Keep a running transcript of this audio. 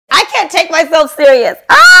can't take myself serious.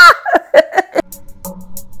 Ah!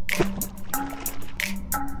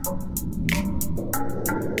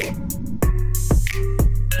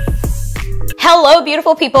 Hello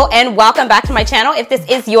beautiful people and welcome back to my channel. If this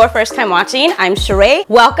is your first time watching, I'm Cheraye.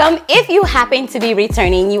 Welcome. If you happen to be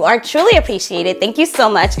returning, you are truly appreciated. Thank you so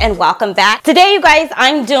much and welcome back. Today you guys,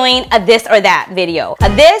 I'm doing a this or that video.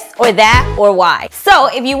 A this or that or why. So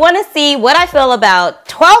if you want to see what I feel about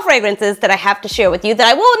 12 fragrances that I have to share with you that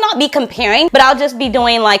I will not be comparing, but I'll just be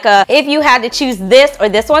doing like a, if you had to choose this or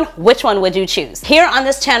this one, which one would you choose? Here on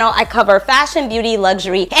this channel, I cover fashion, beauty,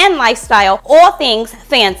 luxury, and lifestyle, all things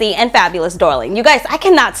fancy and fabulous, darling. You guys, I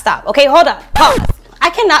cannot stop. Okay, hold on. Pause.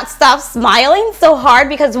 I cannot stop smiling so hard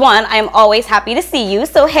because one, I'm always happy to see you.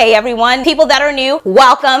 So hey everyone, people that are new,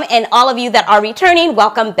 welcome, and all of you that are returning,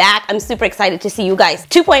 welcome back. I'm super excited to see you guys.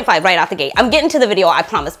 2.5 right out the gate. I'm getting to the video, I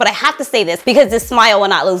promise, but I have to say this because this smile will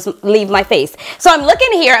not leave my face. So I'm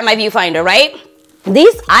looking here at my viewfinder, right?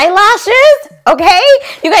 These eyelashes, okay?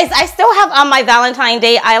 You guys, I still have on my Valentine's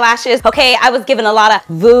Day eyelashes, okay? I was given a lot of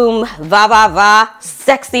voom, va va va,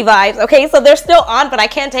 sexy vibes, okay? So they're still on, but I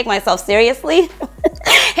can't take myself seriously.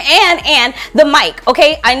 and the mic,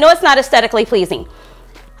 okay? I know it's not aesthetically pleasing.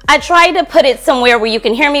 I tried to put it somewhere where you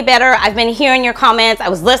can hear me better. I've been hearing your comments. I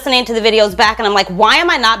was listening to the videos back and I'm like, why am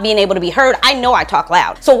I not being able to be heard? I know I talk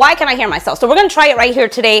loud. So why can I hear myself? So we're going to try it right here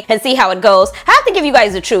today and see how it goes. I have to give you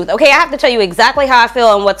guys the truth, okay? I have to tell you exactly how I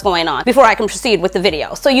feel and what's going on before I can proceed with the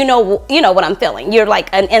video. So you know what I'm feeling. You're like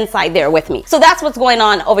an inside there with me. So that's what's going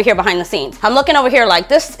on over here behind the scenes. I'm looking over here like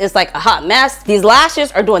this is like a hot mess. These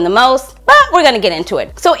lashes are doing the most. But we're gonna get into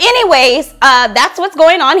it. So anyways, that's what's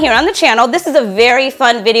going on here on the channel. This is a very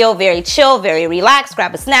fun video, very chill, very relaxed,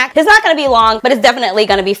 grab a snack. It's not gonna be long, but it's definitely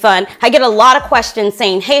gonna be fun. I get a lot of questions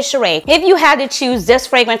saying, hey Cheraye, if you had to choose this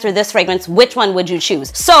fragrance or this fragrance, which one would you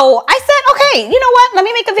choose? So I said, okay, you know what? Let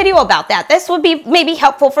me make a video about that. This would be maybe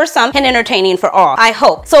helpful for some and entertaining for all, I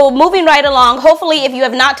hope. So moving right along, hopefully if you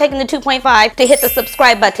have not taken the 2.5 to hit the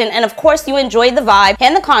subscribe button, and of course you enjoyed the vibe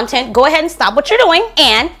and the content, go ahead and stop what you're doing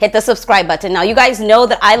and hit the subscribe button. Now you guys know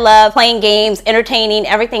that I love playing games, entertaining,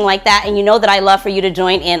 everything like that, and you know that I love for you to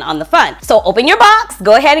join in on the fun. So open your box,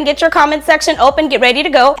 go ahead and get your comment section open, get ready to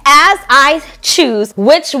go. As I choose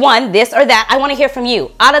which one, this or that, I want to hear from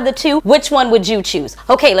you. Out of the two, which one would you choose?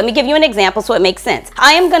 Okay, let me give you an example so it makes sense.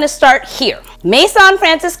 I am going to start here. Maison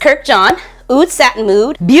Francis Kurkdjian Oud Satin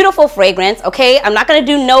Mood, beautiful fragrance, okay? I'm not gonna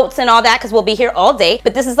do notes and all that because we'll be here all day,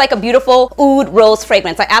 but this is like a beautiful oud rose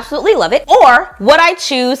fragrance. I absolutely love it. Or would I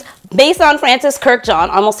choose Maison Francis Kurkdjian,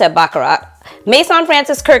 almost said Baccarat, Maison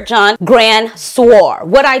Francis Kurkdjian Grand Soir.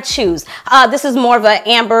 Would I choose? This is more of an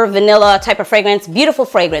amber vanilla type of fragrance, beautiful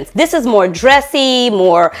fragrance. This is more dressy,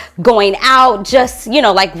 more going out, just, you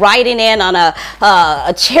know, like riding in on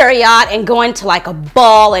a chariot and going to like a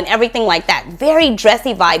ball and everything like that. Very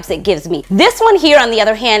dressy vibes it gives me. This one here, on the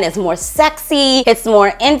other hand, is more sexy. It's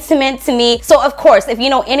more intimate to me. So of course, if you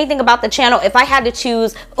know anything about the channel, if I had to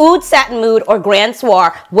choose Oud Satin Mood or Grand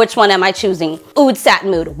Soir, which one am I choosing? Oud Satin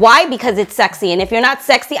Mood. Why? Because it's sexy. And if you're not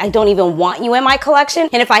sexy, I don't even want you in my collection.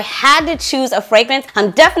 And if I had to choose a fragrance,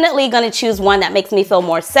 I'm definitely going to choose one that makes me feel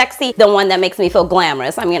more sexy than one that makes me feel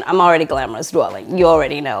glamorous. I mean, I'm already glamorous, darling. You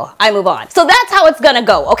already know. I move on. So that's how it's going to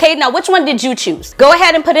go. Okay, now which one did you choose? Go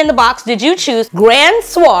ahead and put in the box. Did you choose Grand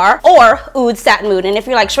Soir or Oud Satin Mood? And if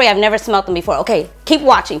you're like, Cheraye, I've never smelled them before. Okay, keep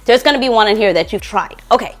watching. There's going to be one in here that you've tried.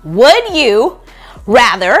 Okay, would you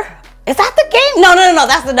rather... Is that the game? No,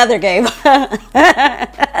 that's another game.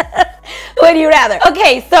 Would you rather?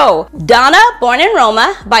 Okay, so Donna Born in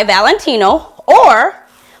Roma by Valentino or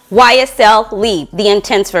YSL Libre, the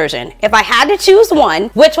intense version. If I had to choose one,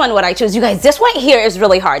 which one would I choose? You guys, this right here is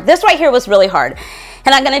really hard. This right here was really hard.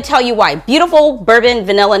 And I'm going to tell you why. Beautiful bourbon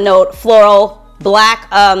vanilla note, floral, black,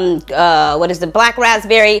 what is it? Black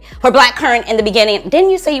raspberry or black currant in the beginning. Didn't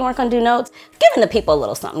you say you weren't gonna do notes? Giving the people a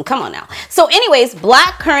little something, come on now. So anyways,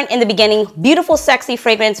 black currant in the beginning, beautiful, sexy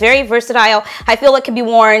fragrance, very versatile. I feel it can be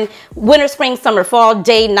worn winter, spring, summer, fall,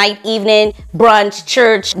 day, night, evening, brunch,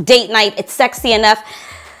 church, date night. It's sexy enough.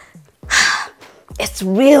 It's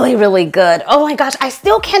really, really good. Oh my gosh, I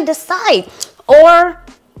still can't decide. Or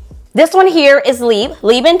this one here is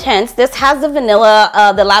Libre Intense. This has the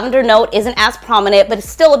vanilla, the lavender note isn't as prominent, but it's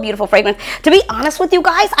still a beautiful fragrance. To be honest with you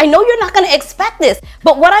guys, I know you're not gonna expect this,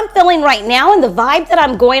 but what I'm feeling right now and the vibe that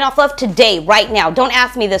I'm going off of today, right now, don't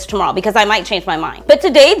ask me this tomorrow because I might change my mind. But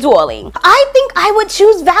today, darling, I think I would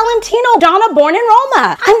choose Valentino Donna Born in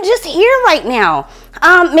Roma. I'm just here right now.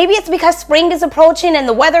 Maybe it's because spring is approaching and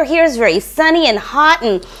the weather here is very sunny and hot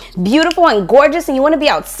and beautiful and gorgeous and you want to be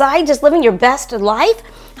outside just living your best life.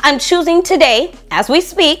 I'm choosing today, as we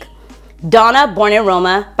speak, Donna Born in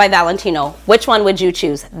Roma by Valentino. Which one would you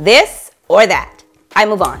choose? This or that? I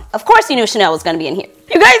move on. Of course you knew Chanel was gonna be in here.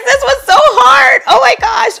 You guys, this was so hard. Oh my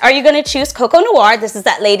gosh. Are you gonna choose Coco Noir? This is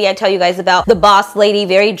that lady I tell you guys about. The boss lady,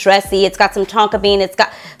 very dressy. It's got some tonka bean. It's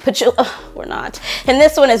got patchouli. Oh, we're not. And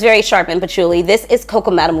this one is very sharp and patchouli. This is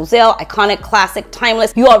Coco Mademoiselle. Iconic, classic,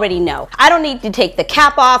 timeless. You already know. I don't need to take the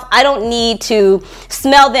cap off. I don't need to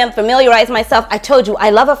smell them, familiarize myself. I told you, I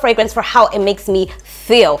love a fragrance for how it makes me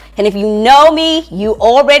feel. And if you know me, you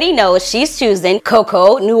already know she's choosing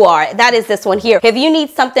Coco Noir. That is this one here. If you need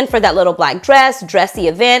something for that little black dress, dressy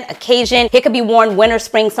event, occasion, it could be worn winter,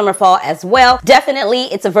 spring, summer, fall as well. Definitely,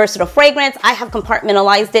 it's a versatile fragrance. I have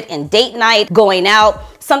compartmentalized it in date night, going out,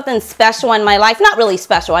 something special in my life. Not really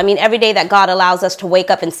special. I mean, every day that God allows us to wake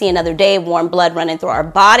up and see another day, warm blood running through our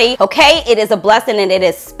body. Okay, it is a blessing and it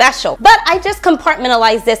is special. But I just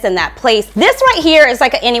compartmentalize this in that place. This right here is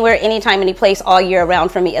like anywhere, anytime, any place, all year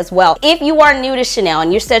round for me as well. If you are new to Chanel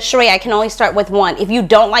and you said, Cheraye, I can only start with one. If you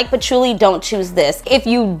don't like patchouli, don't choose this. If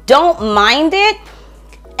you don't mind it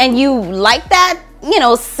and you like that, you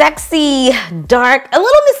know, sexy, dark, a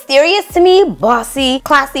little mysterious to me, bossy,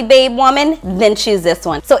 classy babe woman, then choose this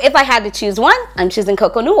one. So if I had to choose one, I'm choosing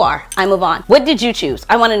Coco Noir. I move on. What did you choose?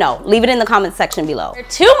 I want to know. Leave it in the comment section below. There are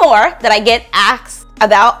two more that I get asked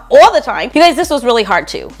about all the time. You guys, this was really hard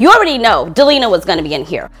too. You already know Delina was going to be in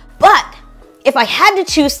here. But if I had to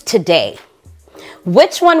choose today,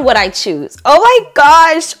 which one would I choose? Oh my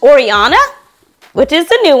gosh, Oriana, which is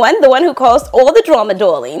the new one, the one who caused all the drama,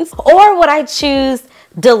 darlings. Or would I choose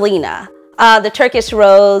Delina? The Turkish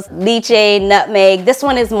rose, lychee, nutmeg. This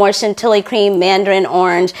one is more chantilly cream, mandarin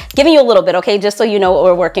orange. Giving you a little bit, okay, just so you know what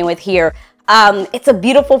we're working with here. It's a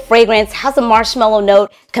beautiful fragrance, has a marshmallow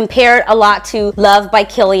note, compared a lot to Love by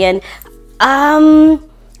Kilian.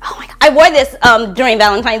 Oh my God, I wore this during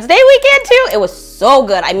Valentine's Day weekend too. It was so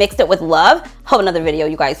good. I mixed it with Love. Whole another video,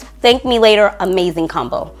 you guys. Thank me later, amazing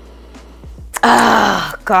combo.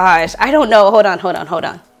 Oh gosh, I don't know. Hold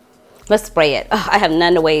on. Let's spray it. Oh, I have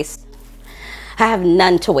none to waste. I have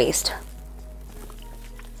none to waste.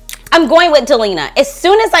 I'm going with Delina. As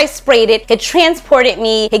soon as I sprayed it, it transported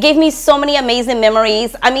me. It gave me so many amazing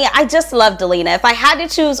memories. I mean, I just love Delina. If I had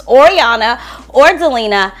to choose Oriana or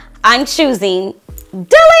Delina, I'm choosing Delina.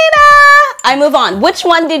 I move on. Which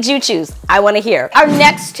one did you choose? I want to hear. Our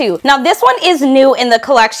next two. Now this one is new in the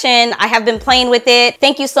collection. I have been playing with it.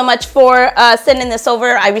 Thank you so much for sending this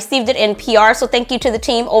over. I received it in PR, so thank you to the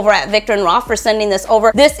team over at Victor and Rolf for sending this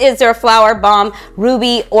over. This is their Flower Bomb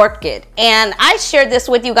Ruby Orchid, and I shared this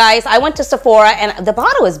with you guys. I went to Sephora, and the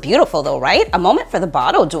bottle is beautiful though, right? A moment for the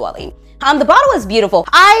bottle, darling. The bottle is beautiful.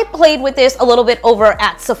 I played with this a little bit over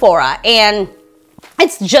at Sephora, and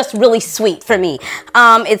it's just really sweet for me.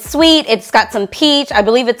 It's sweet, it's got some peach, I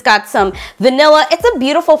believe it's got some vanilla. It's a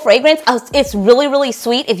beautiful fragrance. It's really, really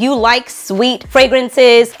sweet. If you like sweet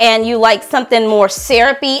fragrances and you like something more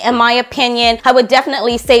syrupy, in my opinion, I would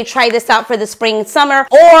definitely say try this out for the spring, summer.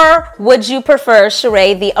 Or would you prefer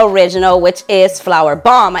Cheraye, the original, which is Flower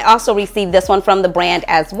Bomb? I also received this one from the brand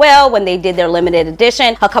as well when they did their limited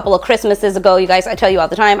edition a couple of Christmases ago. You guys, I tell you all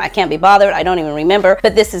the time, I can't be bothered. I don't even remember,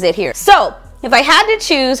 but this is it here. So if I had to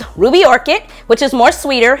choose Ruby Orchid, which is more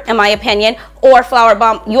sweeter in my opinion, or Flower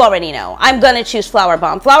Bomb, you already know. I'm gonna choose Flower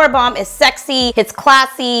Bomb. Flower Bomb is sexy, it's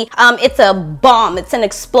classy, it's a bomb, it's an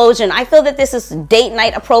explosion. I feel that this is date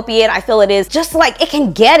night appropriate. I feel it is just like, it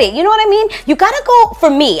can get it. You know what I mean? You gotta go,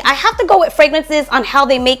 for me, I have to go with fragrances on how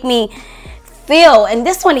they make me feel, and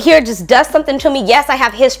this one here just does something to me. Yes, I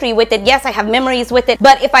have history with it. Yes, I have memories with it,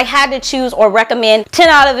 but if I had to choose or recommend, 10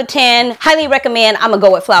 out of 10, highly recommend, I'm gonna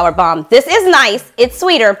go with Flower Bomb. This is nice, it's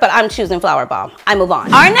sweeter, but I'm choosing Flower Bomb. I move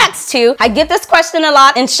on. Our next two, I get this question a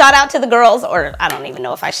lot, and shout out to the girls, or I don't even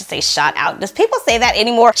know if I should say shout out. Does people say that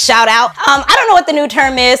anymore? Shout out? I don't know what the new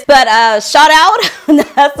term is, but shout out,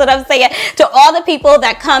 that's what I'm saying, to all the people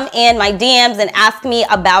that come in my DMs and ask me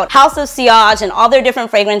about House of Sillage and all their different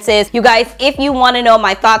fragrances. You guys, if you want to know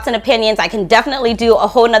my thoughts and opinions, I can definitely do a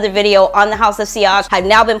whole nother video on the House of Sillage. I've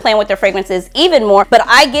now been playing with their fragrances even more, but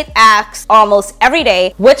I get asked almost every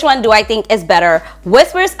day, which one do I think is better?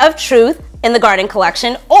 Whispers of Truth in the Garden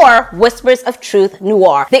Collection or Whispers of Truth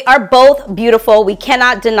Noir. They are both beautiful. We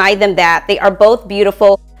cannot deny them that. They are both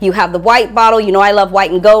beautiful. You have the white bottle. You know I love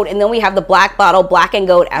white and gold. And then we have the black bottle, black and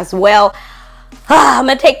gold as well. I'm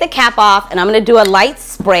going to take the cap off and I'm going to do a light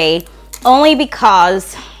spray only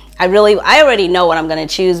because I already know what I'm gonna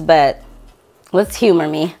choose, but let's humor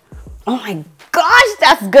me. Oh my gosh,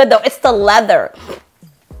 that's good though. It's the leather.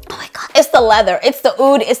 Oh my God, it's the leather. It's the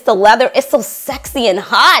oud, it's the leather. It's so sexy and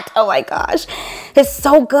hot. Oh my gosh, it's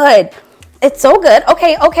so good. It's so good.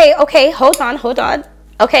 Okay, hold on.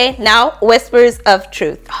 Okay, now Whispers of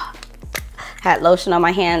Truth. Had lotion on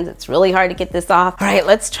my hands. It's really hard to get this off. All right,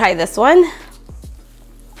 let's try this one.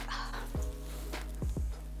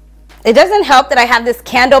 It doesn't help that I have this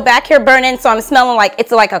candle back here burning, so I'm smelling like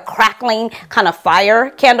it's like a crackling kind of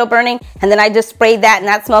fire candle burning. And then I just sprayed that and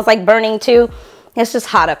that smells like burning too. It's just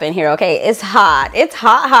hot up in here, okay? It's hot. It's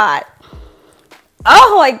hot, hot.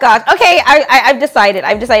 Oh my gosh. Okay, I've decided.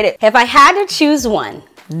 If I had to choose one,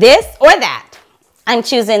 this or that, I'm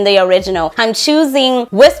choosing the original. I'm choosing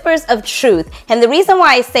Whispers of Truth. And the reason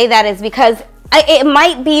why I say that is because it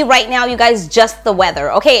might be right now, you guys, just the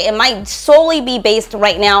weather, okay? It might solely be based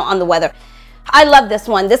right now on the weather. I love this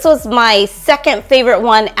one. This was my second favorite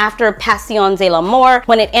one after Passion de l'Amour.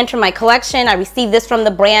 When it entered my collection, I received this from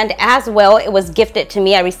the brand as well. It was gifted to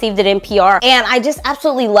me. I received it in PR and I just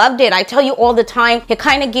absolutely loved it. I tell you all the time, it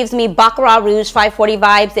kind of gives me Baccarat Rouge 540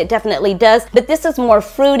 vibes. It definitely does. But this is more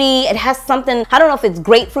fruity. It has something, I don't know if it's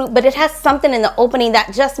grapefruit, but it has something in the opening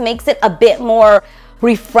that just makes it a bit more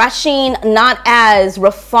refreshing, not as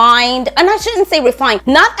refined, and I shouldn't say refined,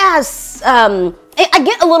 not as I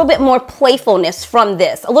get a little bit more playfulness from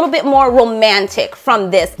this, a little bit more romantic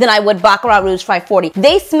from this than I would Baccarat Rouge 540.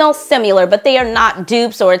 They smell similar, but they are not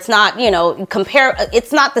dupes, or it's not, you know,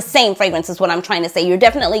 it's not the same fragrance is what I'm trying to say. You're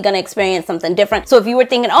definitely going to experience something different. So if you were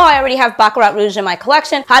thinking, oh, I already have Baccarat Rouge in my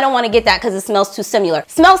collection, I don't want to get that because it smells too similar.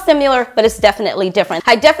 It smells similar, but it's definitely different.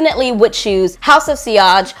 I definitely would choose House of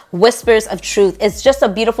Sillage Whispers of Truth. It's just a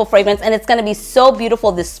beautiful fragrance and it's going to be so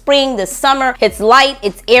beautiful this spring, this summer. It's light,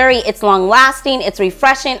 it's airy, it's long lasting, it's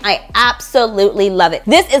refreshing. I absolutely love it.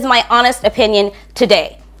 This is my honest opinion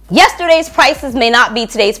today. Yesterday's prices may not be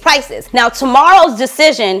today's prices. Now, tomorrow's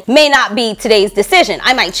decision may not be today's decision.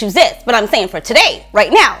 I might choose this, but I'm saying for today,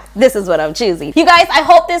 right now, this is what I'm choosing. You guys, I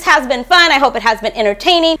hope this has been fun. I hope it has been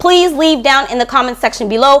entertaining. Please leave down in the comment section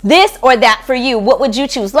below this or that for you. What would you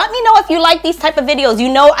choose? Let me know if you like these type of videos.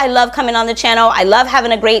 You know I love coming on the channel. I love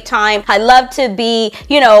having a great time. I love to be,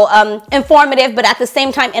 you know, informative, but at the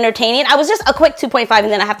same time entertaining. I was just a quick 2.5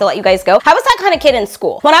 and then I have to let you guys go. I was that kind of kid in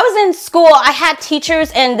school. When I was in school, I had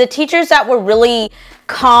teachers, and the teachers that were really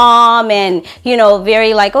calm and, you know,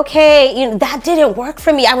 very like, okay, you know, that didn't work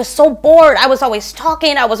for me. I was so bored. I was always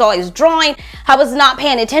talking. I was always drawing. I was not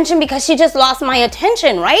paying attention because she just lost my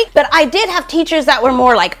attention, right? But I did have teachers that were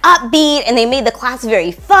more like upbeat, and they made the class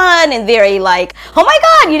very fun and very like, oh my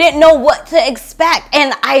God, you didn't know what to expect.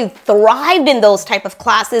 And I thrived in those type of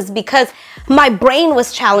classes because my brain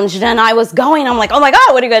was challenged and I was going, I'm like, oh my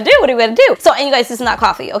God, what are you gonna do? What are you gonna do? So, and you guys, this is not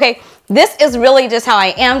coffee, okay? This is really just how I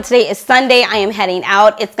am. Today is Sunday. I am heading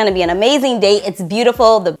out. It's going to be an amazing day. It's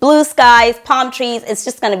beautiful. The blue skies, palm trees. It's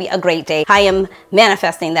just going to be a great day. I am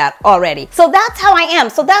manifesting that already. So that's how I am.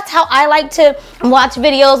 So that's how I like to watch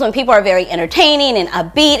videos, when people are very entertaining and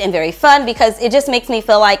upbeat and very fun, because it just makes me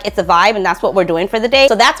feel like it's a vibe, and that's what we're doing for the day.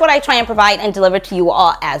 So that's what I try and provide and deliver to you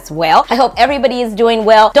all as well. I hope everybody is doing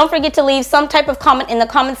well. Don't forget to leave some type of comment in the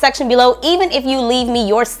comment section below. Even if you leave me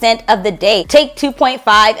your scent of the day, take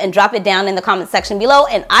 2.5 and drop it down in the comment section below,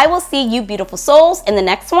 and I will see you beautiful souls in the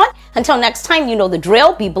next one. Until next time, you know the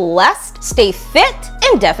drill. Be blessed, stay fit,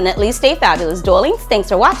 and definitely stay fabulous, darlings. Thanks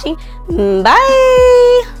for watching.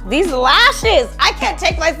 Bye. These lashes, I can't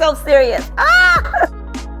take myself serious. Ah!